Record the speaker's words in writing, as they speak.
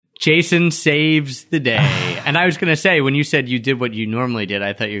Jason saves the day. And I was going to say, when you said you did what you normally did,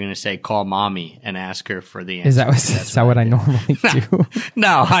 I thought you were going to say call mommy and ask her for the answer. Is that what I normally do?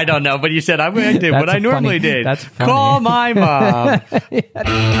 No, I don't know. But you said I'm going to do what I normally did. That's funny. Call my mom.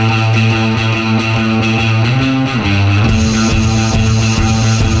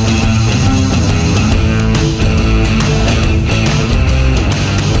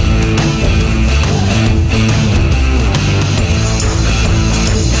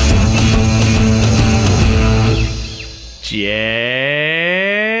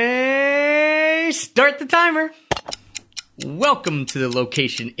 Yay! Start the timer. Welcome to the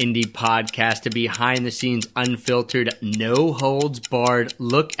Location Indie Podcast, a behind-the-scenes, unfiltered, no-holds-barred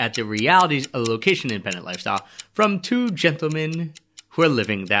look at the realities of the location-independent lifestyle from two gentlemen who are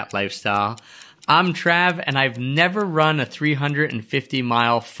living that lifestyle. I'm Trav, and I've never run a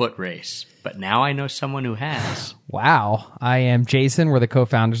 350-mile foot race, but now I know someone who has. Wow. I am Jason. We're the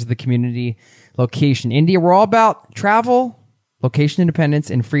co-founders of the community Location Indie. We're all about travel, location independence,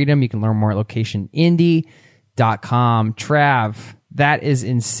 and freedom. You can learn more at locationindie.com. Trav, that is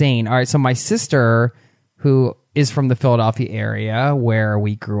insane. All right, so my sister, who is from the Philadelphia area where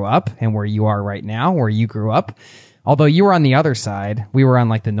we grew up and where you are right now, where you grew up, although you were on the other side. We were on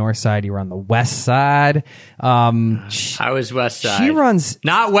like the north side. You were on the west side. I was west side. She runs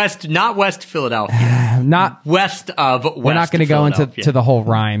not West Philadelphia. Not west of West. We're not going to go into the whole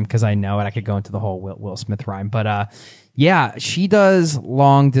rhyme because I know it. I could go into the whole Will Smith rhyme, but yeah, she does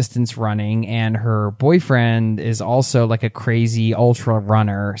long distance running, and her boyfriend is also like a crazy ultra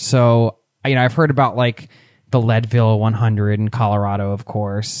runner. So I've heard about like the Leadville 100 in Colorado, of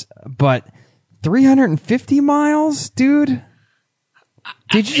course, but 350 miles, dude.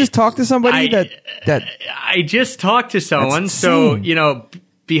 Did you just talk to somebody that I just talked to someone. So,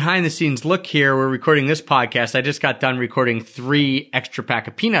 behind the scenes look here, we're recording this podcast. I just got done recording 3 Extra Pack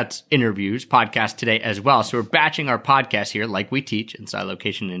of Peanuts interviews podcast today as well. So we're batching our podcast here like we teach inside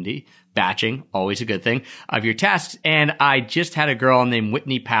Location Indie. Batching, always a good thing, of your tasks. And I just had a girl named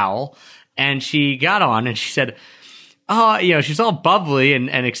Whitney Powell, and she got on and she said, she's all bubbly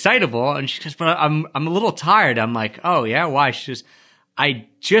and excitable. And she goes, but I'm a little tired. I'm like, oh yeah, why? She goes, I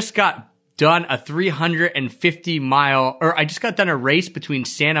just got done a 350 mile, or I just got done a race between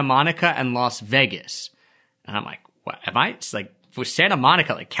Santa Monica and Las Vegas. And I'm like, what am I? It's like, was Santa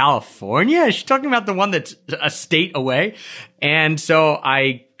Monica like California? Is she talking about the one that's a state away? And so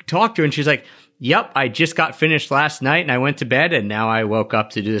I talked to her and she's like, yep, I just got finished last night and I went to bed and now I woke up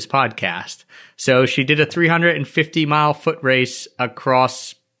to do this podcast. So she did a 350 mile foot race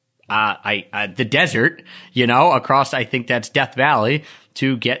across the desert, across, I think that's Death Valley,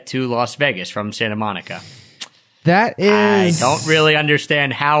 to get to Las Vegas from Santa Monica. That is... I don't really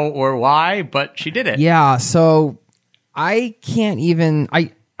understand how or why, but she did it. Yeah, so I can't even...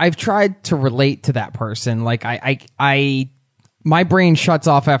 I've tried to relate to that person. Like, my brain shuts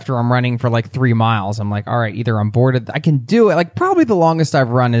off after I'm running for like 3 miles. I'm like, all right, either I'm bored, I can do it. Like, probably the longest I've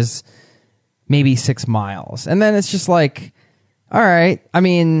run is maybe 6 miles. And then it's just like, all right, I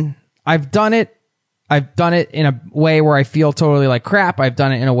mean, I've done it in a way where I feel totally like crap. I've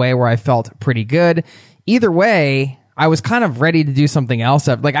done it in a way where I felt pretty good. Either way, I was kind of ready to do something else.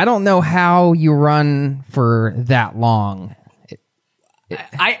 Like, I don't know how you run for that long.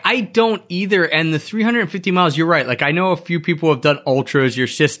 I don't either. And the 350 miles, you're right. Like, I know a few people have done ultras, your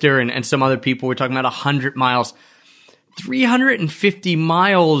sister and some other people. We're talking about 100 miles. 350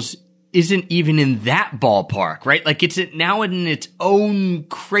 miles isn't even in that ballpark, right? Like, it's now in its own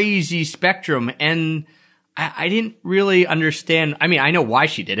crazy spectrum. And I didn't really understand. I mean, I know why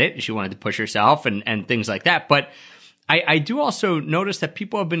she did it. She wanted to push herself and things like that. But I do also notice that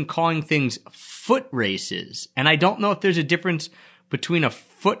people have been calling things foot races. And I don't know if there's a difference between a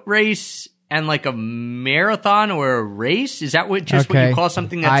foot race and like a marathon or a race. Is that what you call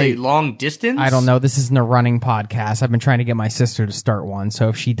something that's a long distance? I don't know. This isn't a running podcast. I've been trying to get my sister to start one. So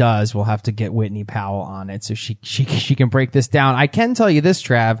if she does, we'll have to get Whitney Powell on it so she can break this down. I can tell you this,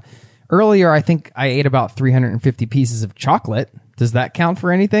 Trav. Earlier, I think I ate about 350 pieces of chocolate. Does that count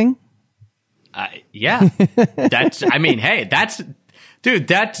for anything? Yeah. Dude,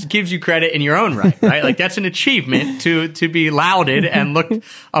 that gives you credit in your own right? Like, that's an achievement to be lauded and looked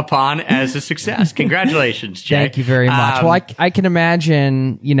upon as a success. Congratulations, Jay. Thank you very much. Well, I can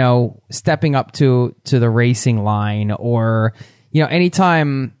imagine, stepping up to the racing line, or,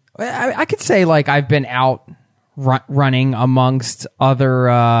 anytime I could say like I've been out running amongst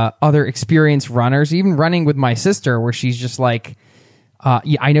other experienced runners, even running with my sister, where she's just like,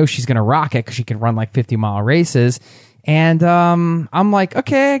 I know she's going to rock it because she can run like 50-mile races. And I'm like,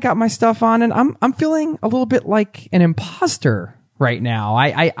 okay, I got my stuff on, and I'm feeling a little bit like an imposter right now.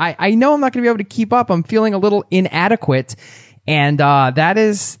 I know I'm not going to be able to keep up. I'm feeling a little inadequate. And that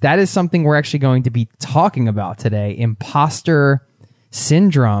is something we're actually going to be talking about today. Impostor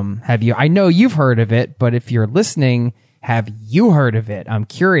syndrome. I know you've heard of it, but if you're listening, have you heard of it? I'm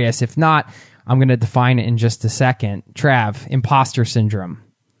curious. If not, I'm going to define it in just a second. Trav, impostor syndrome.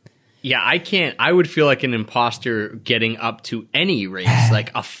 Yeah, I would feel like an imposter getting up to any race,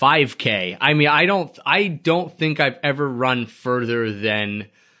 like a 5K. I mean, I don't think I've ever run further than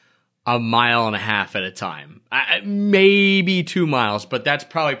a mile and a half at a time. Maybe 2 miles, but that's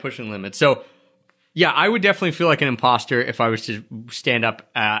probably pushing limits. So yeah, I would definitely feel like an imposter if I was to stand up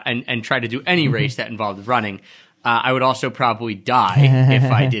and try to do any race that involved running. I would also probably die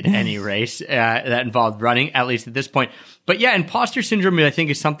if I did any race that involved running, at least at this point. But yeah, imposter syndrome, I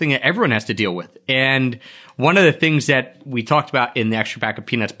think, is something that everyone has to deal with. And one of the things that we talked about in the Extra Pack of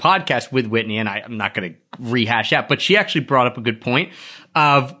Peanuts podcast with Whitney, and I'm not going to rehash that, but she actually brought up a good point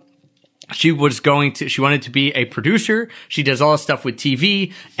of she wanted to be a producer. She does all this stuff with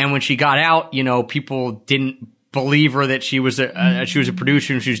TV. And when she got out, people didn't believe her that she was a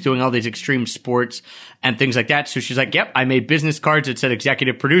producer and she was doing all these extreme sports and things like that. So she's like, yep, I made business cards that said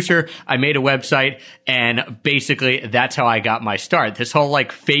executive producer. I made a website, and basically that's how I got my start. This whole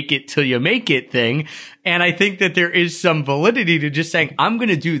like fake it till you make it thing. And I think that there is some validity to just saying, I'm going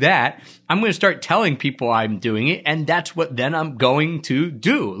to do that. I'm going to start telling people I'm doing it. And that's what then I'm going to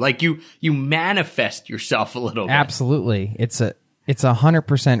do. Like you manifest yourself a little bit. Absolutely. It's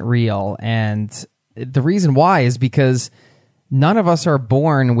 100% real. And the reason why is because none of us are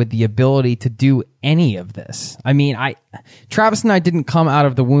born with the ability to do any of this. I mean, Travis and I didn't come out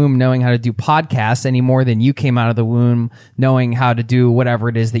of the womb knowing how to do podcasts any more than you came out of the womb knowing how to do whatever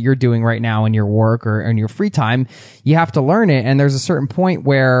it is that you're doing right now in your work or in your free time. You have to learn it. And there's a certain point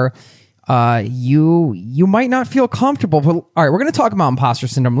where you might not feel comfortable. But, all right, we're going to talk about imposter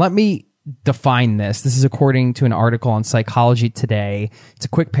syndrome. Let me define this. This is according to an article on Psychology Today. It's a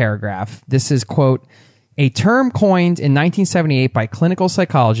quick paragraph. This is, quote, a term coined in 1978 by clinical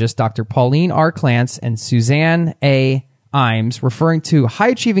psychologists Dr. Pauline R. Clance and Suzanne A. Imes, referring to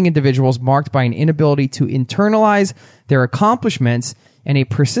high-achieving individuals marked by an inability to internalize their accomplishments and a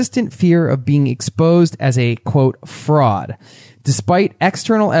persistent fear of being exposed as a, quote, fraud. Despite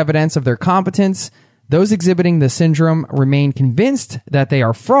external evidence of their competence, those exhibiting the syndrome remain convinced that they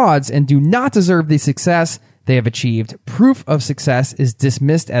are frauds and do not deserve the success they have achieved. Proof of success is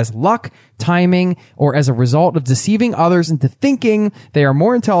dismissed as luck, timing, or as a result of deceiving others into thinking they are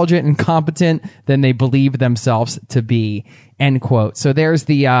more intelligent and competent than they believe themselves to be. End quote. So there's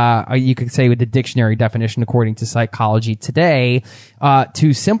the, you could say with the dictionary definition according to Psychology Today.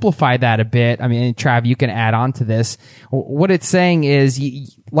 To simplify that a bit, I mean, Trav, you can add on to this. What it's saying is,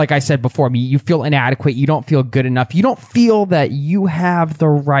 like I said before, I mean, you feel inadequate, you don't feel good enough, you don't feel that you have the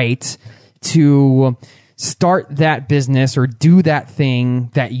right to start that business or do that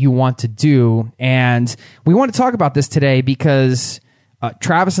thing that you want to do. And we want to talk about this today because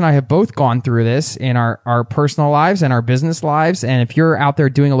Travis and I have both gone through this in our personal lives and our business lives. And if you're out there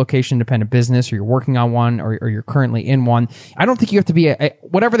doing a location-independent business or you're working on one or you're currently in one, I don't think you have to be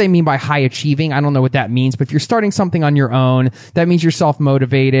whatever they mean by high achieving. I don't know what that means, but if you're starting something on your own, that means you're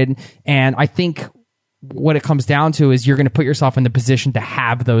self-motivated. And I think what it comes down to is you're going to put yourself in the position to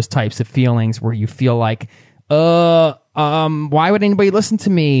have those types of feelings where you feel like, why would anybody listen to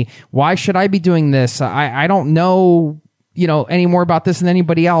me? Why should I be doing this? I don't know, any more about this than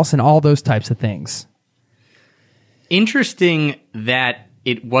anybody else, and all those types of things. Interesting that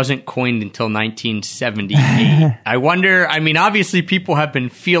it wasn't coined until 1978. I wonder, I mean, obviously people have been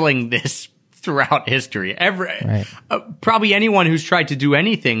feeling this throughout history. Right. Probably anyone who's tried to do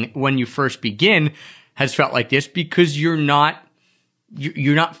anything when you first begin has felt like this because you're not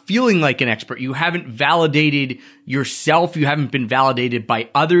feeling like an expert. You haven't validated yourself. You haven't been validated by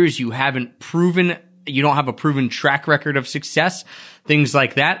others. You don't have a proven track record of success, things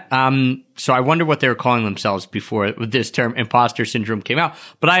like that. So I wonder what they were calling themselves before this term imposter syndrome came out.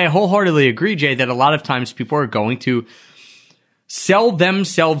 But I wholeheartedly agree, Jay, that a lot of times people are going to sell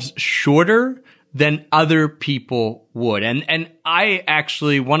themselves shorter than other people would. And I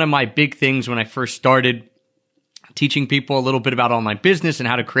actually, one of my big things when I first started teaching people a little bit about online business and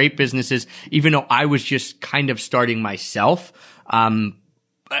how to create businesses, even though I was just kind of starting myself, and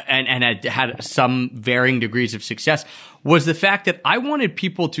had some varying degrees of success, was the fact that I wanted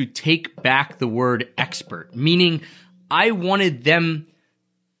people to take back the word expert, meaning I wanted them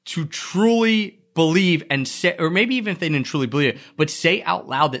to truly believe and say, or maybe even if they didn't truly believe it, but say out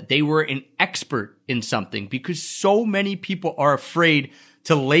loud that they were an expert in something, because so many people are afraid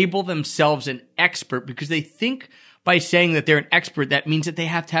to label themselves an expert because they think by saying that they're an expert, that means that they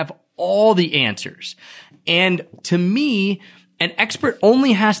have to have all the answers. And to me, an expert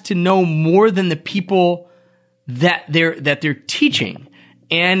only has to know more than the people that they're teaching.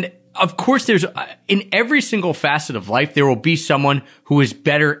 And of course, there's in every single facet of life, there will be someone who is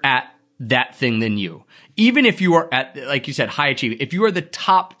better at that thing than you. Even if you are at, like you said, high achieving, if you are the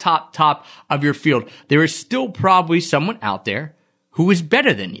top of your field, there is still probably someone out there who is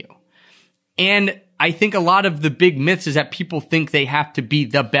better than you. And I think a lot of the big myths is that people think they have to be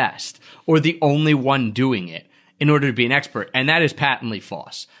the best or the only one doing it in order to be an expert. And that is patently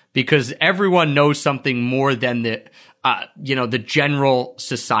false, because everyone knows something more than the general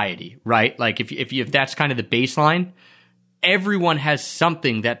society, right? Like if that's kind of the baseline, everyone has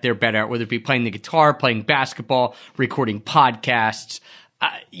something that they're better at, whether it be playing the guitar, playing basketball, recording podcasts,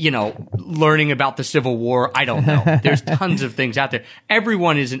 learning about the Civil War. I don't know. There's tons of things out there.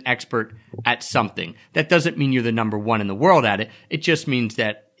 Everyone is an expert at something. That doesn't mean you're the number one in the world at it. It just means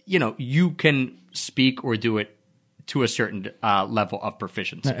that, you can speak or do it to a certain level of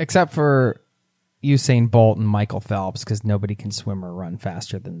proficiency. Except for Usain Bolt and Michael Phelps, because nobody can swim or run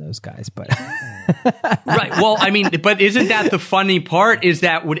faster than those guys. But right. Well, I mean, but isn't that the funny part? Is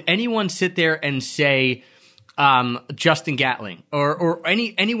that would anyone sit there and say Justin Gatling or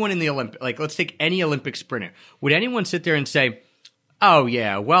anyone in the Olympic, like let's take any Olympic sprinter, would anyone sit there and say, oh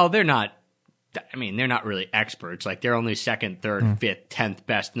yeah, well they're not really experts. Like they're only second, third, fifth, 10th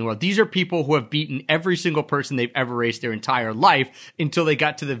best in the world. These are people who have beaten every single person they've ever raced their entire life until they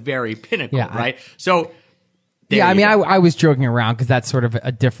got to the very pinnacle, right? I was joking around because that's sort of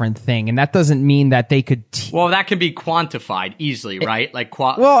a different thing. And that doesn't mean that they could... Well, that can be quantified easily, right?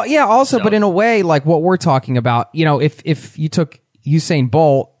 But in a way, like what we're talking about, if you took Usain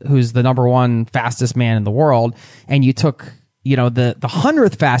Bolt, who's the number one fastest man in the world, and you took... the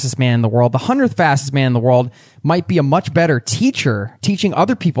 100th fastest man in the world, the 100th fastest man in the world might be a much better teacher teaching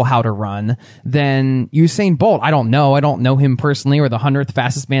other people how to run than Usain Bolt. I don't know him personally, or the 100th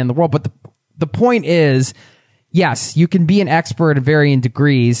fastest man in the world. But the point is, yes, you can be an expert at varying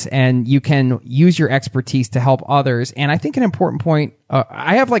degrees and you can use your expertise to help others. And I think an important point,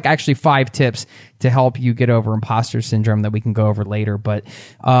 I have actually 5 tips to help you get over imposter syndrome that we can go over later. But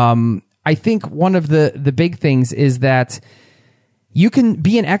I think one of the big things is that you can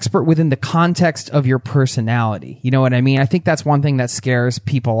be an expert within the context of your personality. You know what I mean? I think that's one thing that scares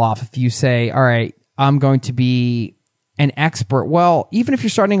people off. If you say, all right, I'm going to be an expert. Well, even if you're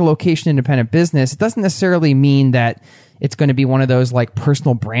starting a location independent business, it doesn't necessarily mean that it's going to be one of those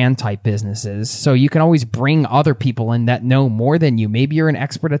personal brand type businesses. So you can always bring other people in that know more than you. Maybe you're an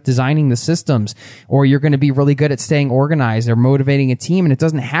expert at designing the systems, or you're going to be really good at staying organized or motivating a team. And it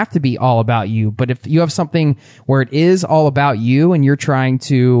doesn't have to be all about you. But if you have something where it is all about you and you're trying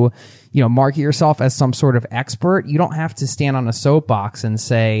to, market yourself as some sort of expert, you don't have to stand on a soapbox and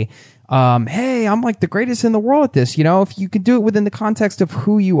say, hey, I'm the greatest in the world at this. If you could do it within the context of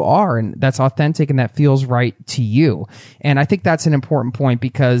who you are and that's authentic and that feels right to you. And I think that's an important point,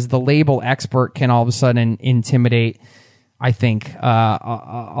 because the label expert can all of a sudden intimidate, I think,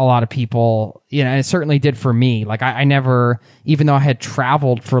 a lot of people, and it certainly did for me. I never, even though I had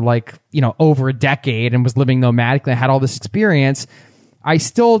traveled for over a decade and was living nomadically, I had all this experience. I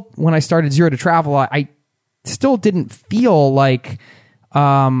still, when I started Zero to Travel, I still didn't feel like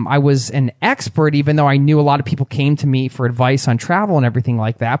I was an expert, even though I knew a lot of people came to me for advice on travel and everything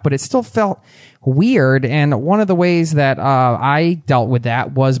like that, but it still felt weird. And one of the ways that I dealt with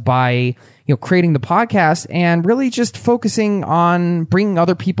that was by creating the podcast and really just focusing on bringing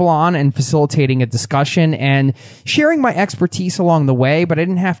other people on and facilitating a discussion and sharing my expertise along the way. But I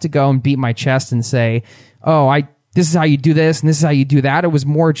didn't have to go and beat my chest and say, this is how you do this and this is how you do that. It was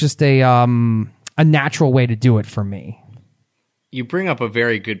more just a natural way to do it for me. You bring up a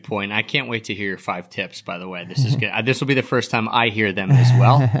very good point. I can't wait to hear your 5 tips, by the way. This is good. This will be the first time I hear them as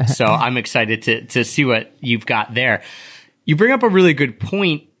well. So I'm excited to see what you've got there. You bring up a really good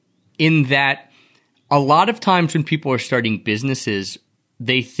point in that a lot of times when people are starting businesses,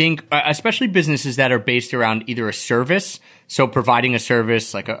 they think, especially businesses that are based around either a service, so providing a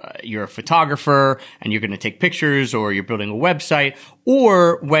service you're a photographer and you're going to take pictures, or you're building a website,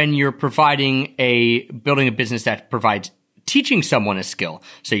 or when you're building a business that provides teaching someone a skill.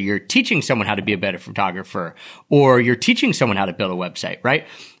 So you're teaching someone how to be a better photographer, or you're teaching someone how to build a website, right?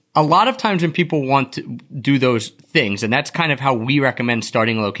 A lot of times when people want to do those things, and that's kind of how we recommend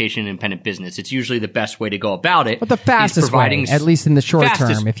starting a location independent business. It's usually the best way to go about it. But the fastest way, at least in the short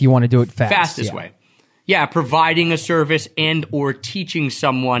term, if you want to do it fast. Fastest way. Yeah, providing a service and or teaching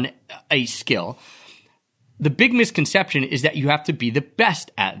someone a skill. the big misconception is that you have to be the best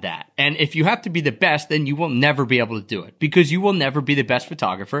at that. And if you have to be the best, then you will never be able to do it because you will never be the best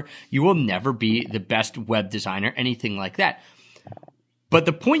photographer. You will never be the best web designer, anything like that. But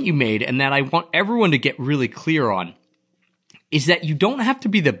the point you made, and that I want everyone to get really clear on, is that you don't have to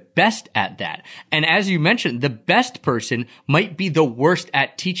be the best at that. And as you mentioned, the best person might be the worst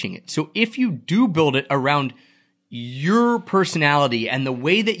at teaching it. So if you do build it around your personality and the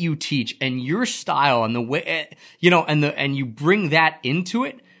way that you teach and your style and the way, and you bring that into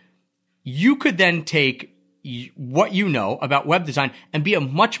it, you could then take what you know about web design and be a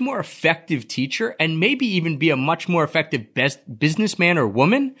much more effective teacher and maybe even be a much more effective best businessman or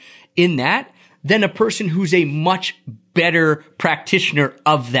woman in that than a person who's a much better practitioner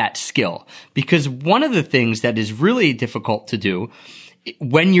of that skill. Because one of the things that is really difficult to do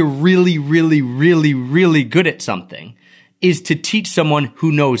when you're really, really, really, really good at something is to teach someone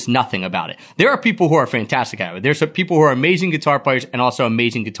who knows nothing about it. There are people who are fantastic at it. There's some people who are amazing guitar players and also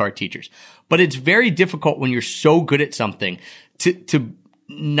amazing guitar teachers. But it's very difficult when you're so good at something to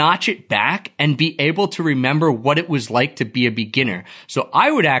notch it back and be able to remember what it was like to be a beginner. So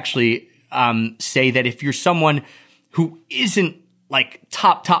I would actually say that if you're someone who isn't like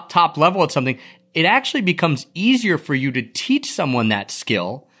top level at something, it actually becomes easier for you to teach someone that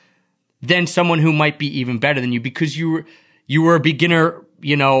skill than someone who might be even better than you because you were a beginner,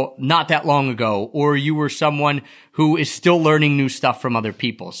 not that long ago, or you were someone who is still learning new stuff from other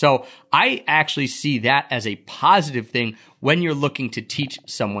people. So I actually see that as a positive thing when you're looking to teach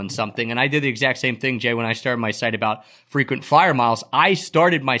someone something. And I did the exact same thing, Jay, when I started my site about frequent flyer miles. I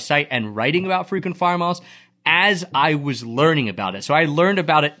started my site and writing about frequent flyer miles as I was learning about it. So I learned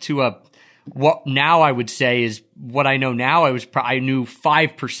about it to what now I would say is what I know now. I knew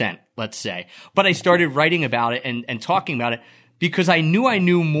 5%, let's say, but I started writing about it and talking about it because I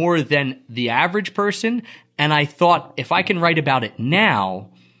knew more than the average person. And I thought if I can write about it now,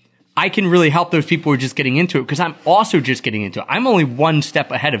 I can really help those people who are just getting into it because I'm also just getting into it. I'm only one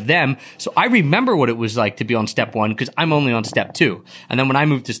step ahead of them. So I remember what it was like to be on step 1 because I'm only on step 2. And then when I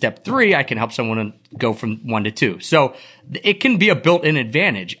move to step 3, I can help someone go from 1 to 2. So it can be a built-in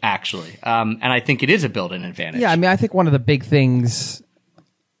advantage, actually. And I think it is a built-in advantage. Yeah, I mean, I think one of the big things,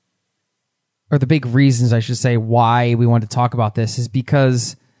 or the big reasons, I should say, why we want to talk about this is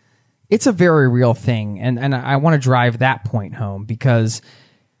because it's a very real thing. And I want to drive that point home because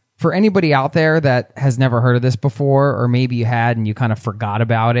for anybody out there that has never heard of this before, or maybe you had and you kind of forgot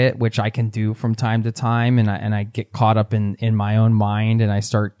about it, which I can do from time to time, and I get caught up in my own mind and I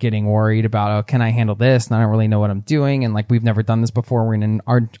start getting worried about, oh, can I handle this? And I don't really know what I'm doing. And like, we've never done this before. We're in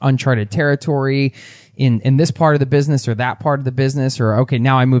an uncharted territory in this part of the business or that part of the business, or okay,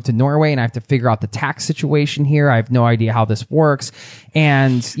 now I moved to Norway and I have to figure out the tax situation here. I have no idea how this works.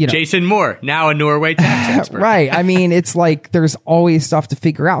 And, Jason Moore, now a Norway tax expert. Right. I mean, it's like there's always stuff to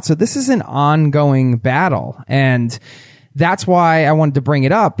figure out. So this is an ongoing battle. And that's why I wanted to bring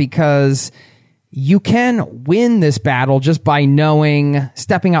it up, because you can win this battle just by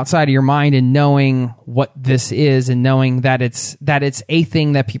stepping outside of your mind and knowing what this is, and knowing that it's a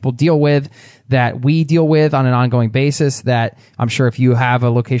thing that people deal with, that we deal with on an ongoing basis. That I'm sure if you have a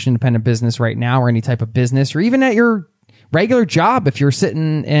location independent business right now, or any type of business, or even at your regular job, if you're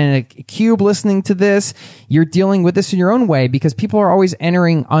sitting in a cube listening to this, you're dealing with this in your own way, because people are always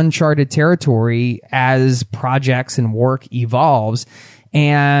entering uncharted territory as projects and work evolves.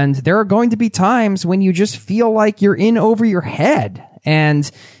 And there are going to be times when you just feel like you're in over your head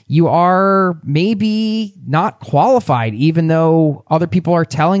and you are maybe not qualified, even though other people are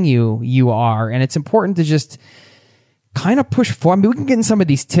telling you you are. And it's important to just kind of push forward. I mean, we can get in some of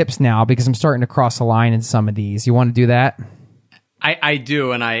these tips now because I'm starting to cross the line in some of these. You want to do that? I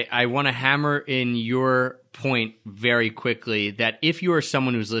do. And I want to hammer in your point very quickly that if you are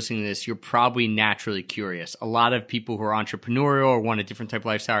someone who's listening to this, you're probably naturally curious. A lot of people who are entrepreneurial or want a different type of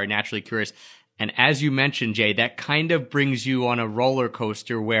lifestyle are naturally curious. And as you mentioned, Jay, that kind of brings you on a roller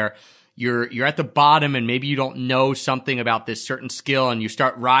coaster where you're at the bottom and maybe you don't know something about this certain skill, and you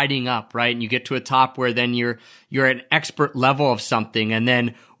start riding up, right? And you get to a top where then you're at an expert level of something, and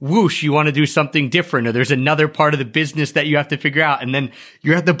then whoosh, you want to do something different, or there's another part of the business that you have to figure out, and then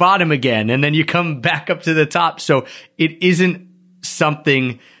you're at the bottom again, and then you come back up to the top. So it isn't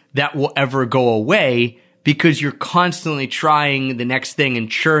something that will ever go away, because you're constantly trying the next thing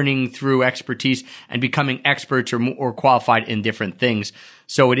and churning through expertise and becoming experts or more qualified in different things.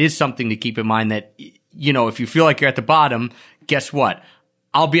 So it is something to keep in mind that, if you feel like you're at the bottom, guess what?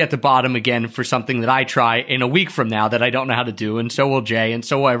 I'll be at the bottom again for something that I try in a week from now that I don't know how to do. And so will Jay, and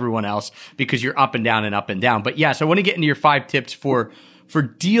so will everyone else, because you're up and down and up and down. But yes, I want to get into your 5 tips for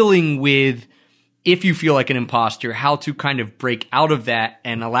dealing with if you feel like an imposter, how to kind of break out of that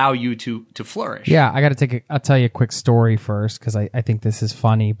and allow you to flourish. Yeah, I'll tell you a quick story first, because I think this is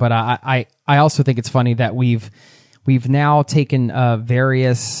funny, but I also think it's funny that we've now taken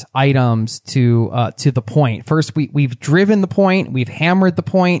various items to the point. First, we've driven the point, we've hammered the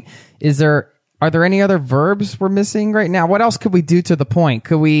point. Are there any other verbs we're missing right now? What else could we do to the point?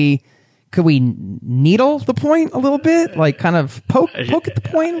 Could we needle the point a little bit? Like kind of poke at the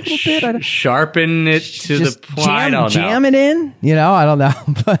point a little bit? Sharpen it to the point. Jam it in? I don't know.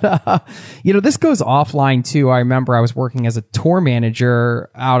 But, this goes offline too. I remember I was working as a tour manager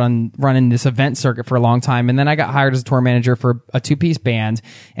out on running this event circuit for a long time. And then I got hired as a tour manager for a 2-piece band.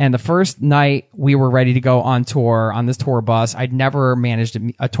 And the first night we were ready to go on tour on this tour bus, I'd never managed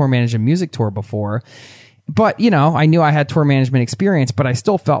a tour managed a music tour before. But, I knew I had tour management experience, but I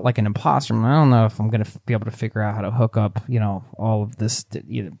still felt like an imposter. I don't know if I'm going to be able to figure out how to hook up, all of this,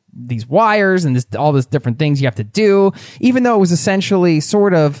 these wires and all these different things you have to do, even though it was essentially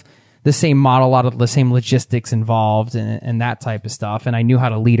sort of the same model, a lot of the same logistics involved and that type of stuff. And I knew how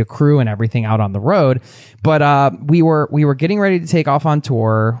to lead a crew and everything out on the road. But we were getting ready to take off on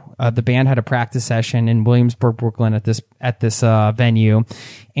tour. The band had a practice session in Williamsburg, Brooklyn at this venue,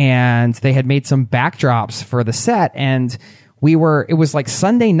 and they had made some backdrops for the set. And it was like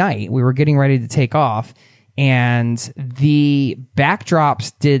Sunday night. We were getting ready to take off, and the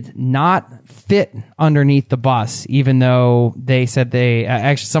backdrops did not fit underneath the bus, even though they said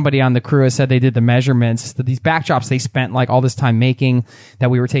actually somebody on the crew has said they did the measurements. These backdrops they spent like all this time making that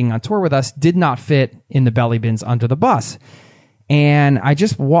we were taking on tour with us did not fit in the belly bins under the bus. And I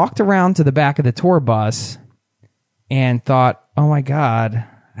just walked around to the back of the tour bus and thought, oh my God,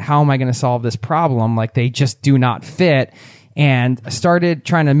 how am I going to solve this problem? Like, they just do not fit. And started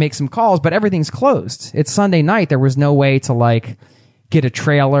trying to make some calls, but everything's closed. It's Sunday night. There was no way to get a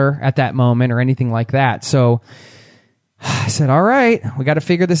trailer at that moment or anything like that. So I said, all right, we got to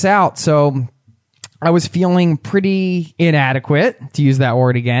figure this out. So I was feeling pretty inadequate, to use that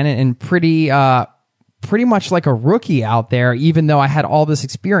word again, and pretty much like a rookie out there, even though I had all this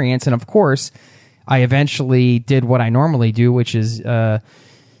experience. And of course, I eventually did what I normally do, which is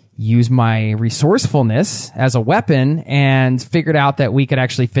use my resourcefulness as a weapon, and figured out that we could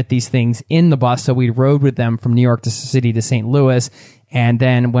actually fit these things in the bus. So we rode with them from New York City to St. Louis. And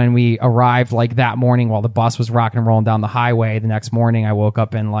then when we arrived that morning while the bus was rocking and rolling down the highway, the next morning I woke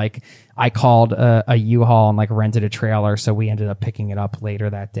up and I called a U-Haul and rented a trailer. So we ended up picking it up later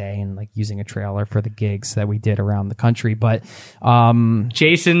that day and using a trailer for the gigs that we did around the country. But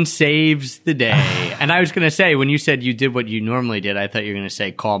Jason saves the day. And I was going to say, when you said you did what you normally did, I thought you were going to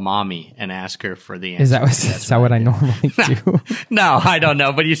say call mommy and ask her for the answer. Is that what I normally do? No, I don't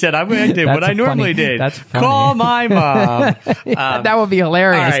know. But you said I did what I normally did. That's funny. Call my mom. That would be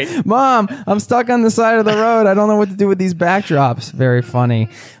hilarious. Right. Mom, I'm stuck on the side of the road. I don't know what to do with these backdrops. Very funny.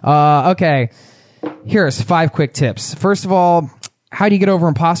 Okay. Here's 5 quick tips. First of all, how do you get over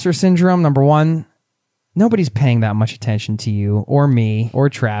imposter syndrome? Number 1, nobody's paying that much attention to you or me or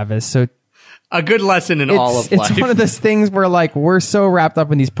Travis. So a good lesson in all of life. It's one of those things where we're so wrapped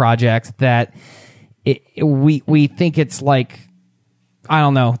up in these projects that we think it's I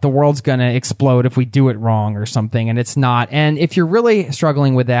don't know, the world's going to explode if we do it wrong or something, and it's not. And if you're really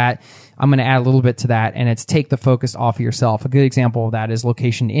struggling with that, I'm going to add a little bit to that, and it's take the focus off of yourself. A good example of that is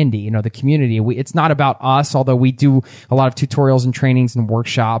Location Indie, the community. It's not about us, although we do a lot of tutorials and trainings and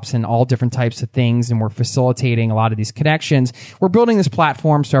workshops and all different types of things, and we're facilitating a lot of these connections. We're building this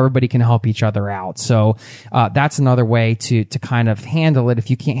platform so everybody can help each other out. So that's another way to kind of handle it. If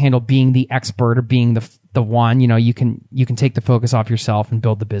you can't handle being the expert or being the one, you can take the focus off yourself and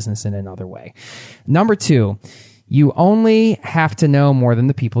build the business in another way. Number 2, you only have to know more than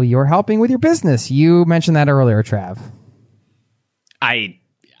the people you're helping with your business. You mentioned that earlier, Trav. I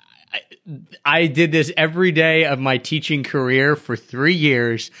did this every day of my teaching career for 3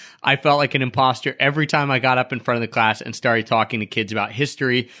 years. I felt like an imposter every time I got up in front of the class and started talking to kids about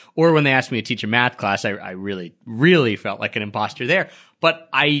history, or when they asked me to teach a math class, I really, really felt like an imposter there. But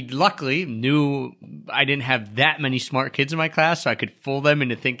I luckily knew I didn't have that many smart kids in my class, so I could fool them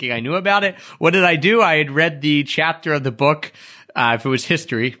into thinking I knew about it. What did I do? I had read the chapter of the book, if it was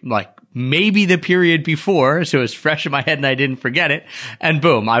history, maybe the period before, so it was fresh in my head and I didn't forget it. And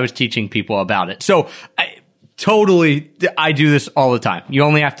boom, I was teaching people about it. So I do this all the time. You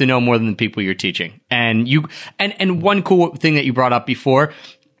only have to know more than the people you're teaching. And one cool thing that you brought up before,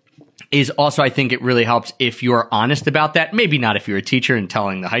 is also, I think it really helps if you're honest about that. Maybe not if you're a teacher and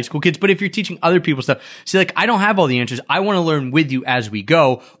telling the high school kids, but if you're teaching other people stuff, say like, I don't have all the answers. I want to learn with you as we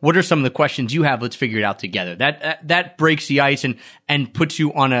go. What are some of the questions you have? Let's figure it out together. That breaks the ice and puts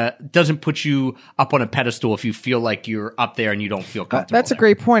you doesn't put you up on a pedestal if you feel like you're up there and you don't feel comfortable. That's a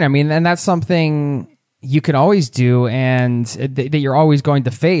great point. I mean, and that's something you can always do and that you're always going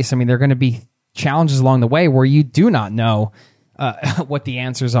to face. I mean, there are going to be challenges along the way where you do not know what the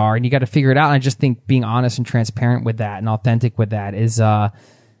answers are, and you got to figure it out. And I just think being honest and transparent with that and authentic with that is,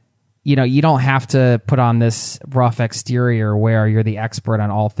 you don't have to put on this rough exterior where you're the expert on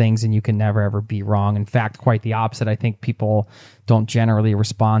all things and you can never ever be wrong. In fact, quite the opposite. I think people don't generally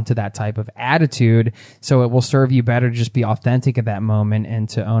respond to that type of attitude. So it will serve you better to just be authentic at that moment and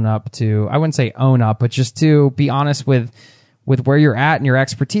to own up to, I wouldn't say own up, but just to be honest with where you're at and your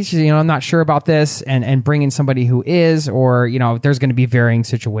expertise. I'm not sure about this, and bring in somebody who is, or, there's going to be varying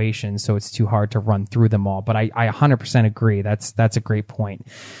situations, so it's too hard to run through them all. But I 100% agree. That's a great point.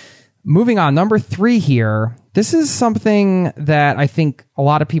 Moving on, number 3 here. This is something that I think a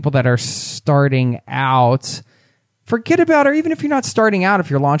lot of people that are starting out forget about, or even if you're not starting out, if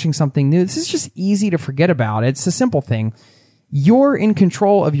you're launching something new, this is just easy to forget about. It's a simple thing. You're in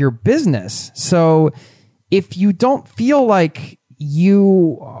control of your business. So if you don't feel like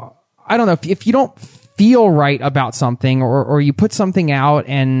if you don't feel right about something, or you put something out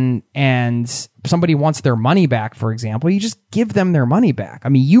and somebody wants their money back, for example, you just give them their money back. I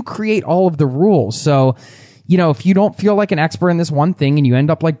mean, you create all of the rules. So, if you don't feel like an expert in this one thing and you end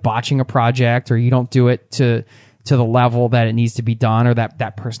up like botching a project, or you don't do it to the level that it needs to be done, or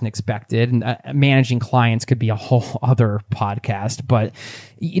that person expected, and managing clients could be a whole other podcast, but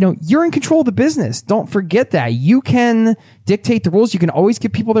you're in control of the business. Don't forget that you can dictate the rules. You can always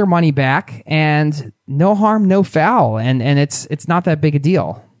give people their money back, and no harm, no foul. And it's not that big a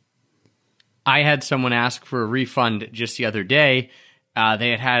deal. I had someone ask for a refund just the other day.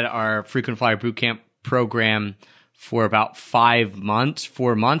 They had our frequent flyer bootcamp program for about 4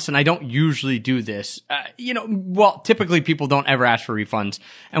 months. And I don't usually do this. Typically people don't ever ask for refunds.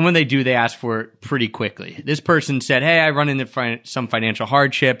 And when they do, they ask for it pretty quickly. This person said, hey, I run into some financial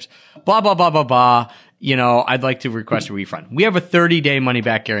hardships, blah, blah, blah, blah, blah. I'd like to request a refund. We have a 30-day money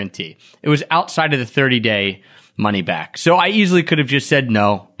back guarantee. It was outside of the 30-day money back. So I easily could have just said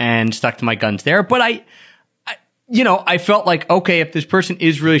no and stuck to my guns there. But I felt like, okay, if this person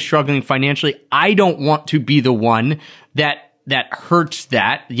is really struggling financially, I don't want to be the one that hurts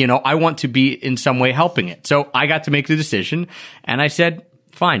that. I want to be in some way helping it. So I got to make the decision, and I said,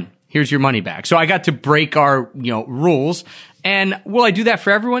 fine, here's your money back. So I got to break our, rules. And will I do that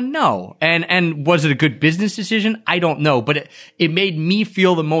for everyone? No. And was it a good business decision? I don't know, but it made me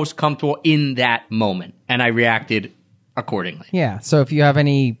feel the most comfortable in that moment, and I reacted accordingly. Yeah. So if you have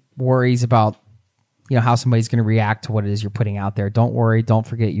any worries about how somebody's going to react to what it is you're putting out there, don't worry. Don't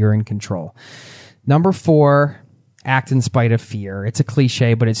forget you're in control. Number 4, act in spite of fear. It's a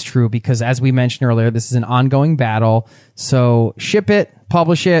cliche, but it's true, because as we mentioned earlier, this is an ongoing battle. So ship it,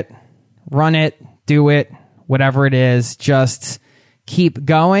 publish it, run it, do it, whatever it is, just keep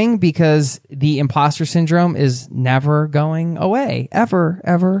going, because the imposter syndrome is never going away. Ever,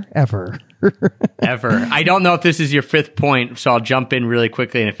 ever, ever. Ever. I don't know if this is your 5th point, so I'll jump in really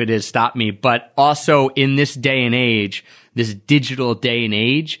quickly, and if it is, stop me. But also in this day and age, this digital day and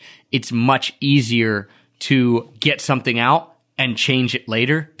age, it's much easier to get something out and change it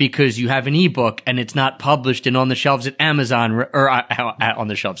later, because you have an ebook and it's not published and on the shelves at Amazon, on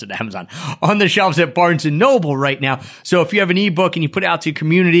the shelves at Barnes and Noble right now. So if you have an ebook and you put it out to your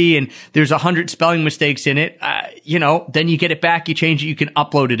community and there's 100 spelling mistakes in it, then you get it back, you change it, you can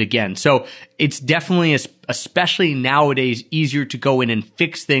upload it again. So it's definitely, especially nowadays, easier to go in and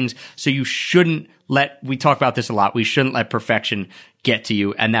fix things. So you shouldn't we talk about this a lot, we shouldn't let perfection get to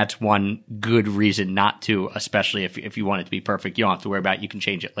you. And that's one good reason not to, especially if you want it to be perfect. You don't have to worry about it. You can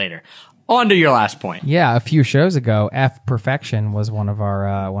change it later. On to your last point. Yeah, a few shows ago, F Perfection was one of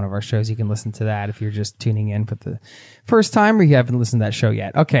our shows. You can listen to that if you're just tuning in for the first time or you haven't listened to that show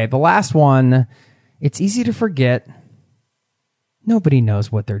yet. Okay, the last one, it's easy to forget. Nobody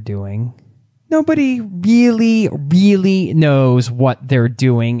knows what they're doing. Nobody really, really knows what they're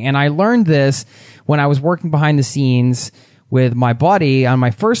doing. And I learned this when I was working behind the scenes with my buddy on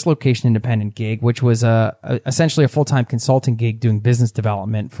my first location independent gig, which was essentially a full-time consulting gig doing business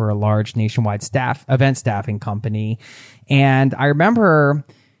development for a large nationwide event staffing company. And I remember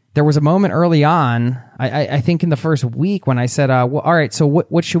there was a moment early on, I think in the first week, when I said, well, all right, so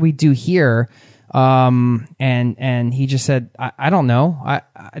what should we do here? And he just said, I don't know.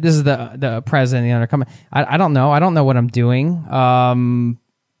 This is the president of the other company. I don't know. I don't know what I'm doing.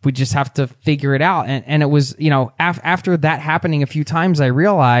 we just have to figure it out. And it was, after that happening a few times, I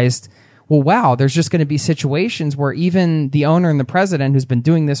realized, well, wow, there's just going to be situations where even the owner and the president, who's been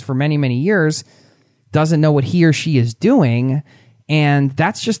doing this for many, many years, doesn't know what he or she is doing. And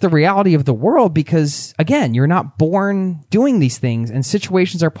that's just the reality of the world because, again, you're not born doing these things and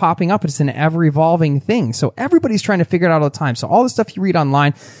situations are popping up. It's an ever-evolving thing. So everybody's trying to figure it out all the time. So all the stuff you read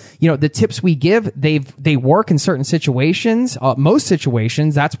online, the tips we give, they work in certain situations, most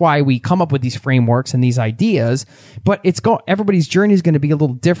situations. That's why we come up with these frameworks and these ideas. But everybody's journey is going to be a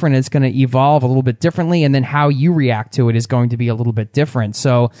little different. It's going to evolve a little bit differently. And then how you react to it is going to be a little bit different.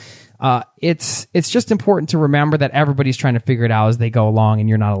 So it's just important to remember that everybody's trying to figure it out as they go along and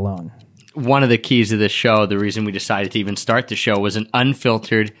you're not alone. One of the keys of this show, the reason we decided to even start the show, was an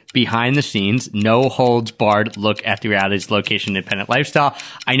unfiltered, behind the scenes, no holds barred look at the reality's location independent lifestyle.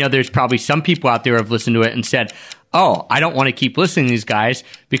 I know there's probably some people out there who have listened to it and said, oh, I don't want to keep listening to these guys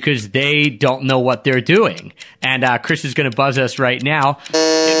because they don't know what they're doing. And Chris is going to buzz us right now.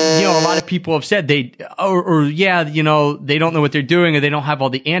 A lot of people have said they don't know what they're doing or they don't have all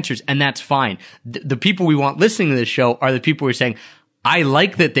the answers, and that's fine. The people we want listening to this show are the people who are saying, I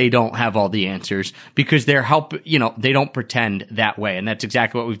like that they don't have all the answers because they don't pretend that way. And that's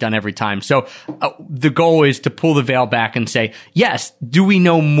exactly what we've done every time. So the goal is to pull the veil back and say, yes, do we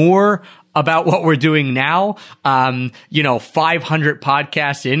know more about what we're doing now? 500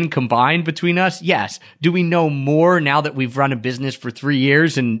 podcasts in combined between us. Yes. Do we know more now that we've run a business for 3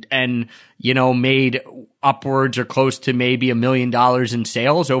 years and made upwards or close to maybe $1 million in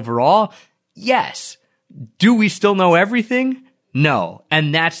sales overall? Yes. Do we still know everything? No.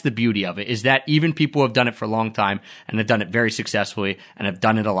 And that's the beauty of it, is that even people who have done it for a long time and have done it very successfully and have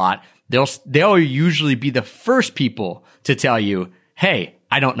done it a lot, they'll usually be the first people to tell you, hey,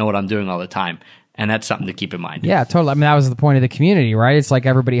 I don't know what I'm doing all the time. And that's something to keep in mind. Yeah, totally. I mean, that was the point of the community, right? It's like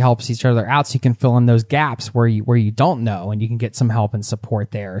everybody helps each other out so you can fill in those gaps where you don't know and you can get some help and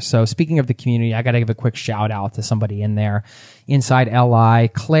support there. So speaking of the community, I got to give a quick shout out to somebody in there inside LI,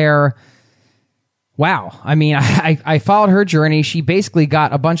 Claire. Wow. I mean, I followed her journey. She basically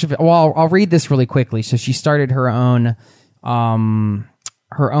got a bunch of, well, I'll read this really quickly. So she started her own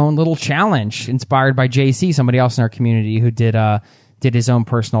little challenge inspired by JC, somebody else in our community who did his own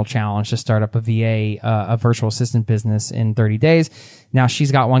personal challenge to start up a VA, a virtual assistant business in 30 days. Now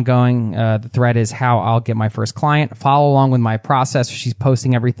she's got one going. The thread is how I'll get my first client. Follow along with my process. She's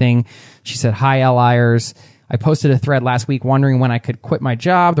posting everything. She said, hi, LIers. I posted a thread last week wondering when I could quit my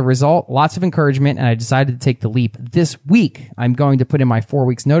job. The result, lots of encouragement, and I decided to take the leap this week. I'm going to put in my 4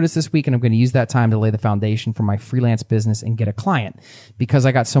 weeks notice this week, and I'm going to use that time to lay the foundation for my freelance business and get a client. Because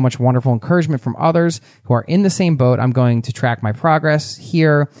I got so much wonderful encouragement from others who are in the same boat, I'm going to track my progress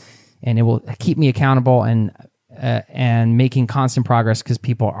here, and it will keep me accountable and making constant progress because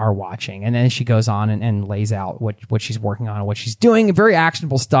people are watching. And then she goes on and lays out what she's working on and what she's doing. Very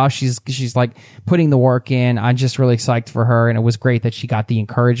actionable stuff. She's like putting the work in. I'm just really psyched for her. And it was great that she got the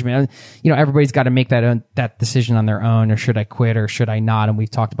encouragement. Everybody's got to make that decision on their own, or should I quit or should I not? And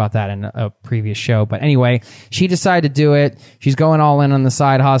we've talked about that in a previous show. But anyway, she decided to do it. She's going all in on the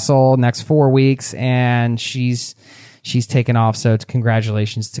side hustle next 4 weeks, and she's taken off. So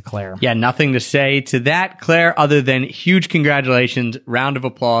congratulations to Claire. Yeah, nothing to say to that, Claire, other than huge congratulations, round of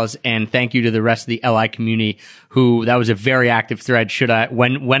applause, and thank you to the rest of the LI community that was a very active thread.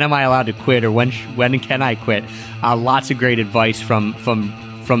 When am I allowed to quit, or when can I quit? Lots of great advice from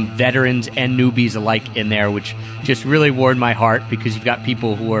veterans and newbies alike in there, which just really warmed my heart, because you've got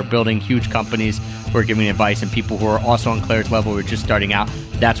people who are building huge companies who are giving advice, and people who are also on Claire's level who are just starting out.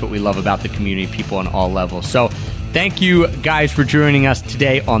 That's what we love about the community, people on all levels. So thank you, guys, for joining us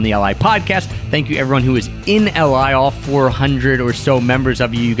today on the LI Podcast. Thank you, everyone who is in LI, all 400 or so members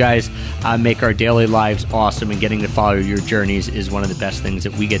of you. You guys make our daily lives awesome, and getting to follow your journeys is one of the best things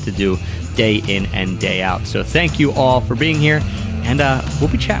that we get to do day in and day out. So thank you all for being here, and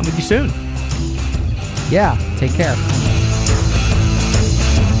we'll be chatting with you soon. Yeah, take care.